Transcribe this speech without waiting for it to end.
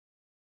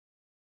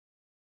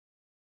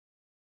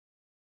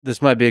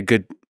This might be a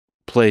good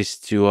place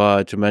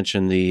to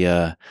mention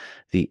the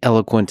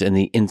eloquent and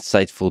the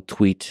insightful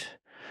tweet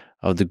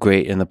of the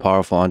great and the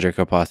powerful Andrej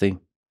Karpathy.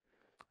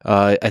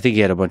 I think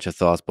he had a bunch of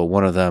thoughts, but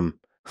one of them,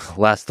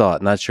 last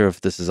thought, not sure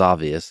if this is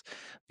obvious.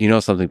 You know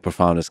something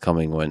profound is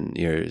coming when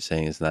you're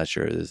saying it's not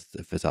sure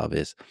if it's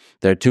obvious.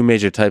 There are two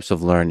major types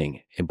of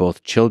learning in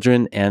both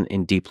children and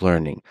in deep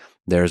learning.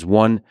 There's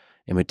one,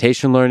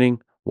 imitation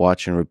learning,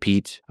 watch and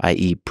repeat,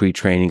 i.e.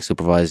 pre-training,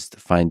 supervised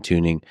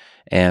fine-tuning,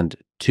 and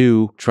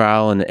two,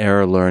 trial and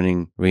error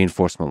learning,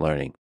 reinforcement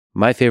learning.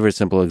 My favorite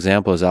simple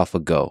example is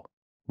AlphaGo.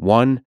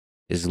 One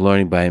is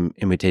learning by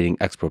imitating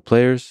expert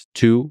players.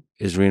 Two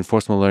is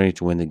reinforcement learning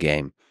to win the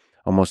game.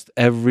 Almost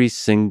every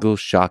single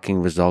shocking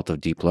result of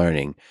deep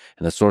learning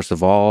and the source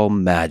of all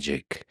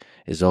magic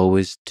is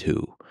always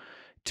two.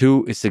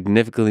 Two is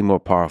significantly more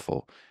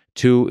powerful.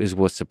 Two is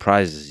what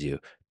surprises you.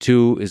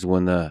 Two is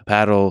when the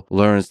paddle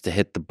learns to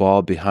hit the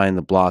ball behind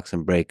the blocks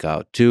and break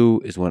out.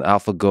 Two is when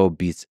AlphaGo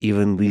beats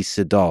even Lee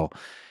Sedol.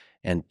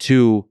 And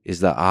two is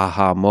the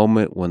aha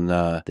moment when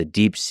the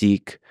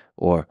DeepSeek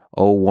or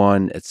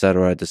O1,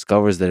 etc.,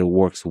 discovers that it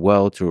works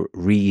well to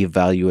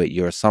reevaluate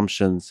your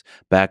assumptions,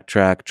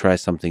 backtrack, try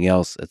something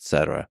else,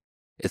 etc.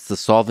 It's the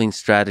solving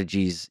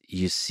strategies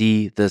you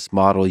see this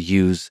model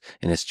use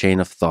in its chain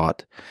of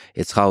thought.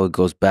 It's how it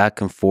goes back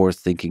and forth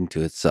thinking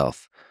to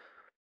itself.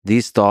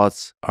 These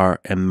thoughts are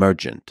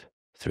emergent,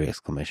 3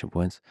 exclamation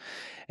points.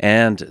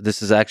 And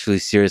this is actually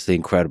seriously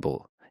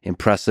incredible,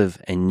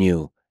 impressive, and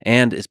new,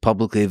 and is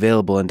publicly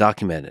available and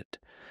documented.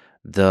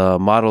 The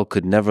model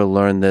could never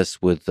learn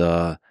this with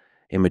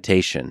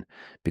imitation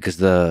because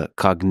the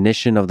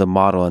cognition of the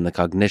model and the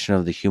cognition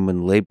of the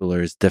human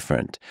labeler is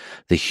different.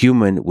 The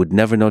human would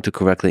never know to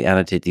correctly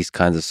annotate these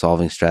kinds of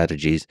solving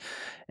strategies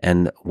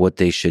and what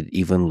they should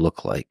even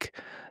look like.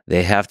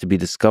 They have to be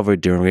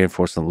discovered during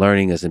reinforcement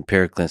learning as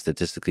empirically and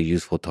statistically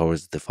useful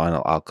towards the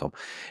final outcome.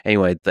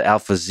 Anyway, the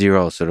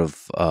AlphaZero sort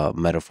of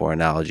metaphor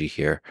analogy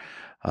here.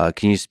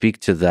 Can you speak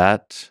to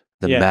that,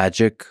 the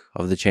magic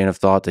of the chain of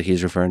thought that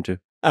he's referring to?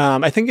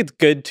 I think it's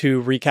good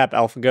to recap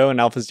AlphaGo and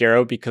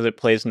AlphaZero because it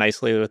plays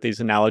nicely with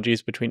these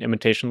analogies between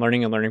imitation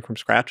learning and learning from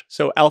scratch.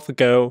 So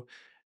AlphaGo,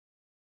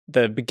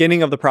 the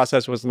beginning of the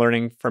process was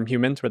learning from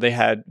humans, where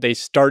they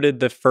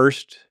started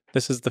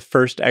this is the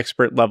first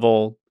expert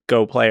level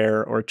Go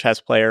player or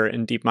chess player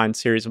in DeepMind's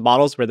series of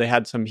models where they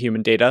had some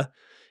human data.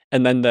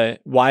 And then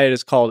why it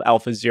is called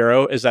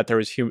AlphaZero is that there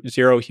was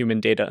zero human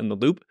data in the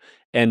loop.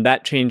 And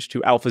that change to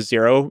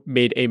AlphaZero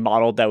made a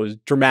model that was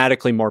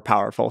dramatically more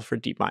powerful for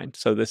DeepMind.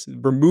 So this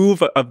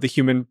remove of the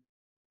human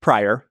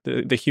prior,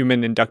 the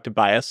human inductive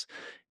bias,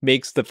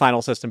 makes the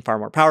final system far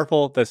more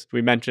powerful. This,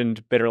 we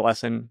mentioned Bitter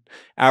Lesson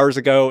hours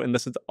ago, and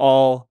this is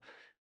all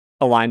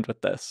aligned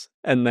with this.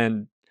 And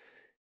then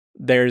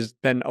there's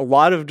been a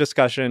lot of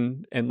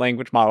discussion in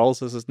language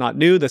models. This is not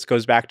new. This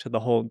goes back to the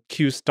whole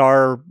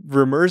Q-star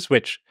rumors,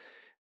 which,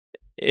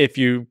 if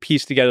you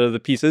piece together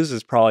the pieces,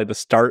 is probably the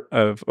start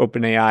of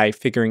OpenAI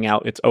figuring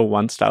out its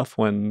O1 stuff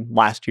when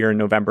last year in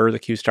November, the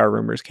Q-star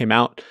rumors came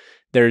out.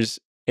 There's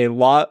a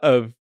lot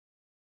of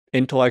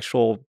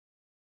intellectual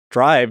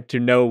drive to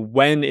know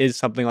when is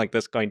something like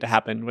this going to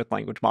happen with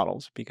language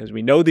models, because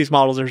we know these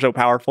models are so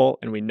powerful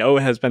and we know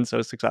it has been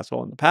so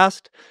successful in the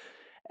past.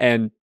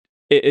 And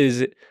it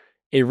is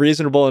a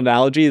reasonable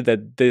analogy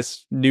that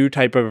this new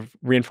type of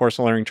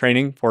reinforcement learning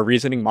training for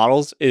reasoning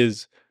models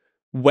is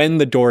when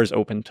the door is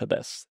open to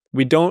this.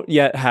 We don't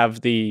yet have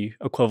the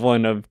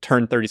equivalent of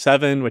turn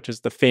 37, which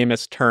is the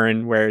famous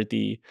turn where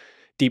the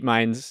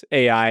DeepMind's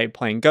AI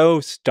playing Go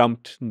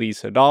stumped Lee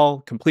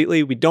Sedol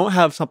completely. We don't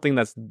have something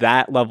that's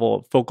that level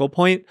of focal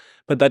point,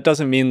 but that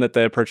doesn't mean that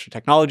the approach to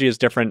technology is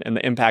different and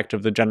the impact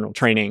of the general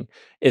training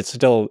is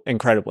still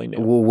incredibly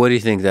new. Well, what do you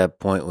think that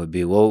point would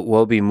be? What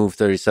would be move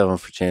 37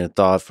 for chain of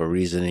thought, for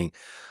reasoning?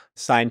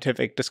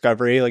 Scientific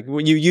discovery. Like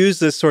when you use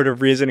this sort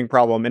of reasoning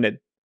problem and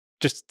it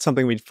just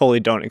something we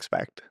fully don't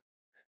expect.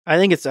 I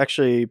think it's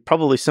actually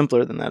probably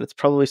simpler than that. It's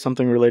probably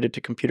something related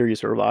to computer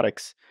use or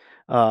robotics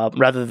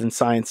rather than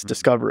science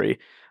discovery.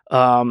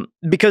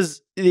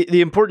 Because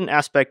the important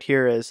aspect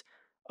here is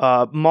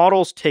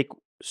models take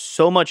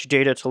so much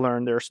data to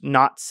learn, they're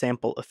not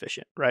sample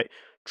efficient, right?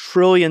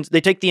 Trillions,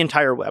 they take the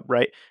entire web,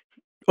 right?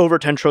 Over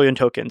 10 trillion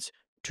tokens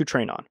to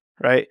train on,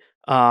 right?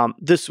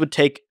 This would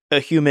take a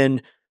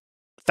human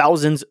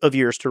thousands of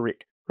years to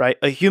read, right?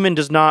 A human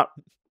does not,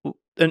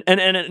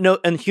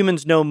 and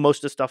humans know most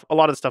of the stuff, a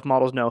lot of the stuff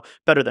models know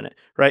better than it,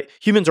 right?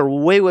 Humans are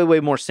way, way, way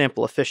more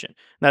sample efficient.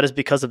 That is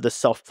because of this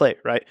self-play,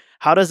 right?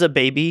 How does a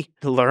baby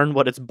learn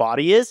what its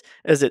body is?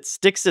 As it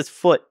sticks its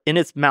foot in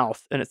its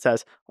mouth and it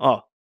says,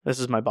 oh, this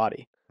is my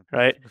body,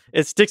 right?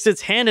 It sticks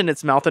its hand in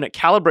its mouth and it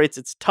calibrates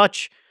its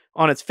touch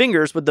on its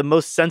fingers with the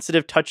most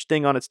sensitive touch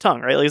thing on its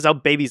tongue, right? Like it's how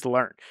babies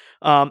learn.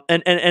 And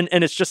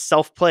it's just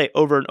self-play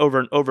over and over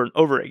and over and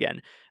over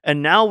again.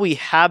 And now we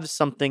have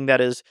something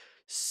that is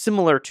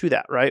similar to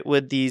that, right?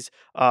 With these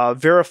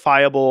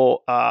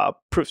verifiable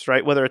proofs,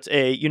 right? Whether it's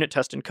a unit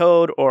test in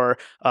code or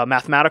a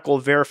mathematical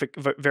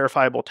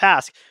verifiable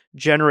task,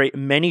 generate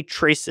many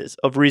traces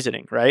of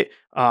reasoning, right?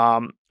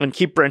 And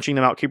keep branching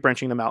them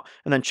out,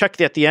 and then check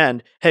at the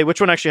end, hey,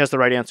 which one actually has the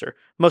right answer?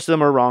 Most of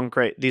them are wrong.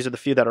 Great. These are the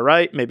few that are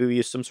right. Maybe we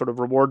use some sort of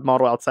reward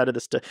model outside of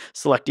this to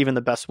select even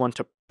the best one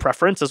to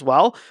preference as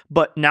well.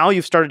 But now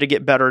you've started to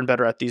get better and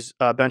better at these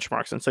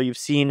benchmarks. And so you've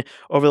seen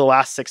over the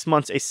last 6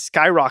 months a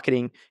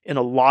skyrocketing in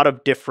a lot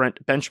of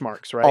different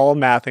benchmarks, right? All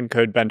math and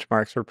code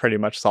benchmarks were pretty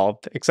much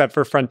solved, except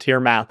for frontier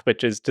math,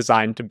 which is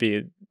designed to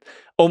be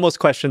almost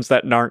questions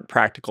that aren't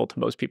practical to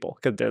most people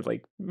because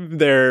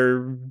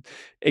they're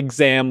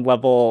exam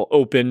level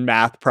open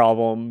math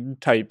problem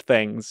type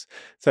things.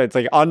 So it's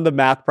like on the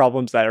math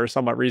problems that are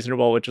somewhat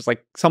reasonable, which is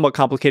like somewhat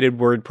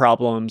complicated word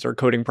problems or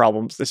coding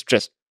problems. It's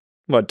just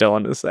what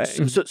Dylan is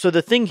saying. So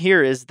the thing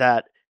here is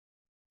that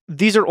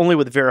these are only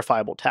with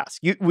verifiable tasks.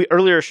 We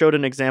earlier showed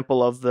an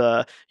example of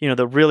the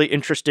really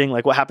interesting,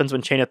 like what happens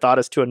when chain of thought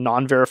is to a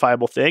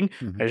non-verifiable thing.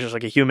 Mhm. It's just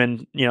like a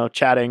human,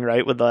 chatting,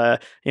 right, with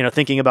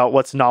thinking about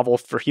what's novel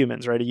for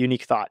humans, right, a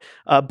unique thought.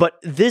 But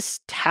this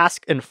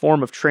task and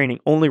form of training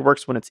only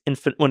works when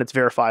it's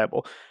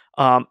verifiable.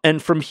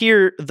 And from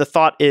here, the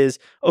thought is,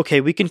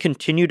 okay, we can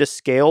continue to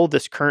scale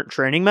this current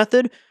training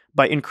method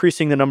by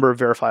increasing the number of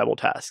verifiable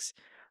tasks.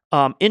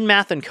 In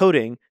math and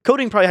coding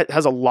probably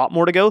has a lot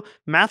more to go.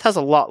 Math has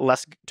a lot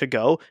less to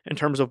go in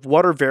terms of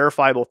what are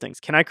verifiable things.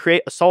 Can I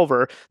create a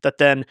solver that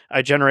then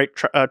I generate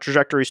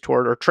trajectories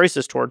toward or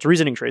traces towards,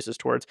 reasoning traces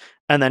towards,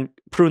 and then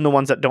prune the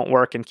ones that don't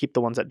work and keep the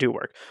ones that do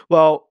work?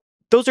 Well,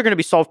 those are going to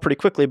be solved pretty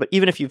quickly, but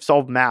even if you've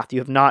solved math, you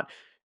have not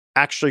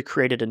actually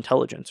created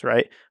intelligence,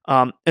 right?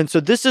 And so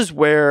this is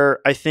where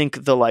I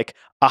think the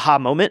aha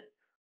moment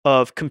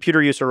of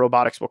computer use or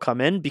robotics will come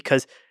in,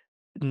 because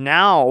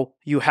now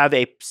you have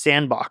a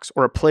sandbox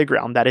or a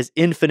playground that is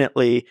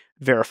infinitely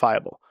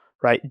verifiable,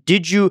 right?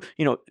 Did you,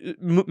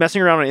 messing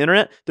around on the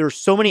internet, there are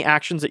so many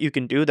actions that you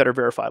can do that are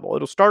verifiable.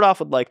 It'll start off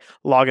with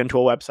log into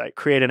a website,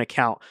 create an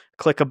account,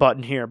 click a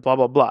button here, blah,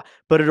 blah, blah.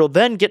 But it'll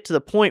then get to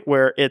the point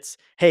where it's,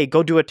 hey,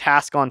 go do a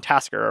task on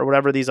Tasker or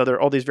whatever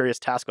all these various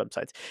task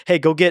websites. Hey,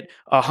 go get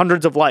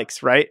hundreds of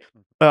likes, right?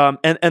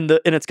 And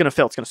it's going to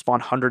fail. It's going to spawn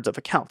hundreds of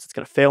accounts. It's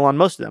going to fail on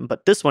most of them,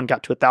 but this one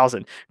got to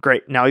 1,000.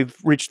 Great. Now you've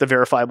reached the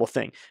verifiable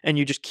thing, and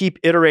you just keep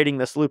iterating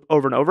this loop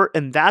over and over.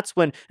 And that's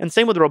when, and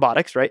same with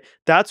robotics, right?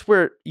 That's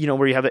where you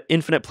have an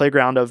infinite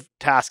playground of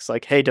tasks.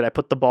 Like, hey, did I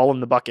put the ball in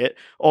the bucket?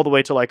 All the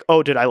way to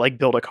oh, did I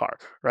build a car,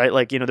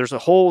 right? There's a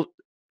whole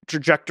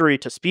trajectory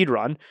to speed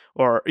run,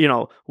 or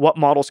what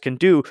models can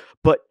do.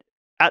 But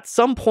at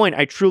some point,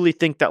 I truly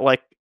think that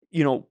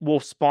we'll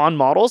spawn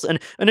models, and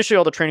initially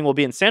all the training will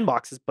be in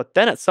sandboxes, but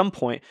then at some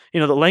point,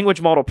 the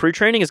language model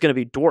pre-training is going to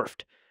be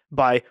dwarfed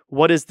by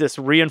what is this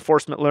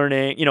reinforcement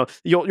learning.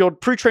 You'll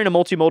pre-train a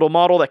multimodal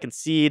model that can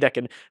see, that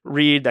can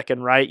read, that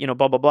can write,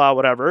 blah, blah, blah,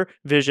 whatever,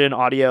 vision,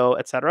 audio,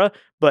 etc.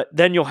 But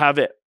then you'll have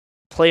it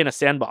play in a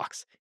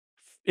sandbox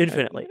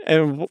infinitely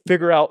and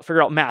figure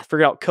out math,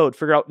 figure out code,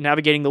 figure out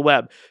navigating the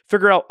web,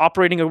 figure out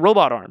operating a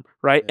robot arm,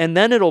 right? And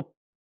then it'll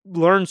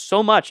learn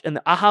so much, and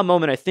the aha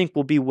moment, I think,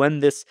 will be when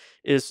this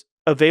is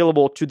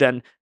available to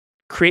then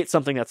create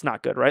something that's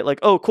not good, right?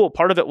 Oh, cool,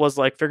 part of it was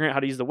figuring out how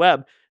to use the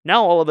web.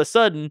 Now all of a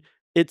sudden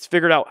it's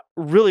figured out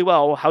really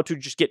well how to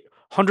just get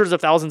hundreds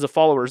of thousands of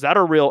followers that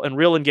are real and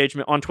real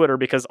engagement on Twitter,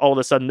 because all of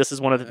a sudden this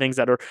is one of the things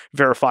that are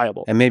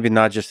verifiable. And maybe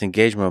not just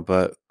engagement,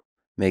 but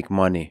make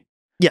money.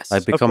 Yes,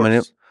 that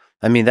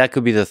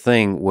could be the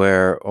thing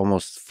where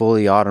almost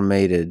fully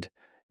automated,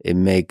 it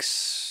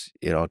makes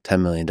 $10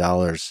 million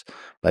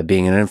by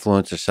being an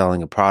influencer,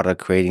 selling a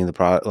product, creating the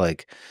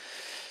product,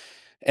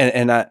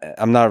 and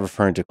I'm not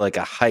referring to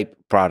a hype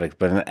product,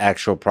 but an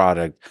actual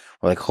product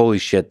where holy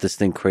shit, this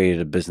thing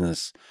created a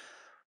business.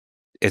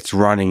 It's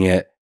running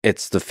it.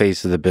 It's the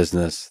face of the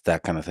business,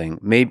 that kind of thing.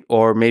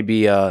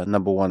 Maybe a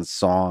number one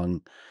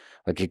song,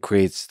 it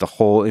creates the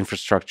whole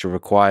infrastructure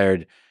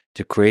required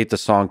to create the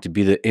song, to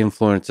be the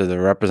influencer that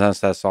represents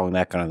that song,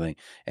 that kind of thing,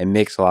 and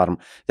makes a lot of.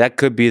 That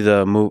could be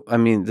the move.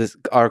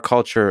 Our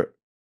culture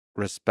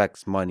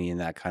respects money in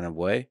that kind of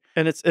way,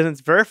 and it's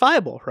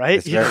verifiable, right?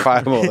 It's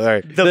verifiable,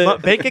 right? The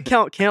bank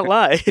account can't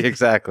lie.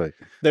 Exactly.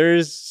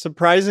 There's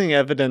surprising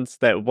evidence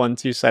that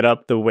once you set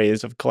up the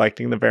ways of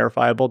collecting the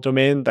verifiable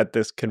domain, that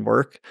this can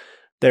work.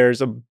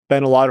 There's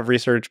been a lot of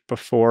research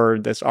before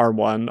this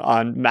R1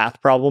 on math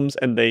problems,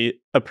 and they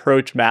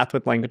approach math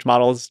with language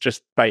models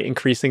just by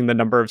increasing the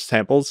number of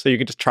samples. So you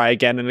can just try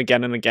again and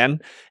again and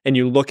again, and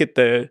you look at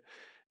the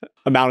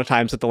amount of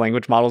times that the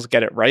language models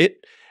get it right.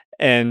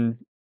 And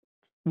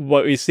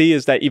what we see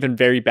is that even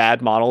very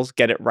bad models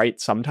get it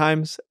right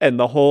sometimes. And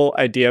the whole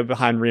idea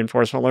behind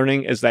reinforcement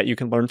learning is that you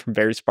can learn from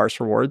very sparse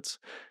rewards.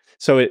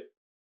 So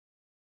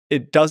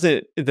it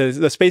doesn't,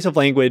 the space of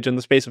language and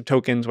the space of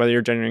tokens, whether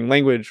you're generating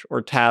language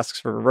or tasks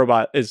for a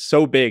robot, is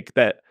so big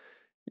that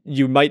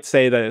you might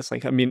say that it's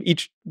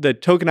the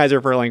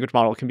tokenizer for a language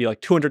model can be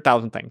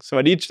 200,000 things. So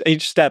at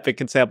each step, it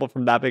can sample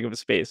from that big of a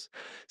space.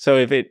 So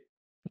if it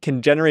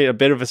can generate a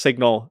bit of a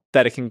signal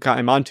that it can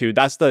climb onto,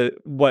 that's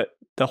what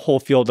the whole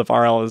field of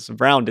RL is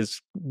around,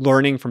 is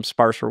learning from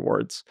sparse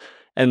rewards.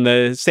 And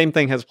the same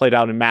thing has played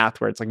out in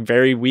math, where it's like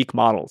very weak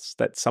models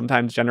that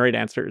sometimes generate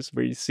answers.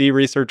 We see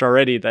research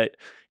already that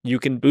you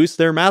can boost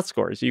their math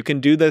scores. You can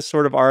do this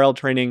sort of RL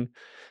training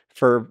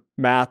for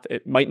math.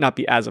 It might not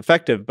be as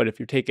effective, but if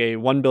you take a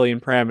 1 billion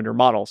parameter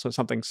model, so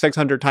something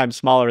 600 times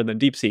smaller than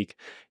DeepSeek,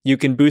 you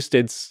can boost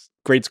its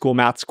grade school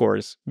math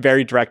scores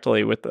very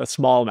directly with a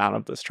small amount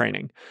of this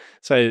training.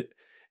 So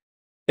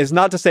it's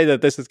not to say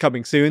that this is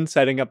coming soon.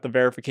 Setting up the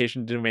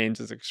verification domains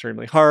is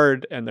extremely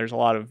hard, and there's a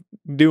lot of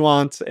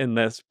nuance in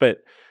this, but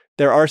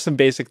there are some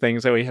basic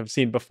things that we have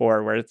seen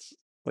before where it's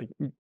like,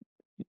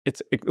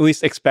 it's at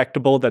least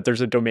expectable that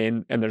there's a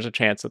domain and there's a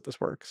chance that this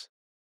works.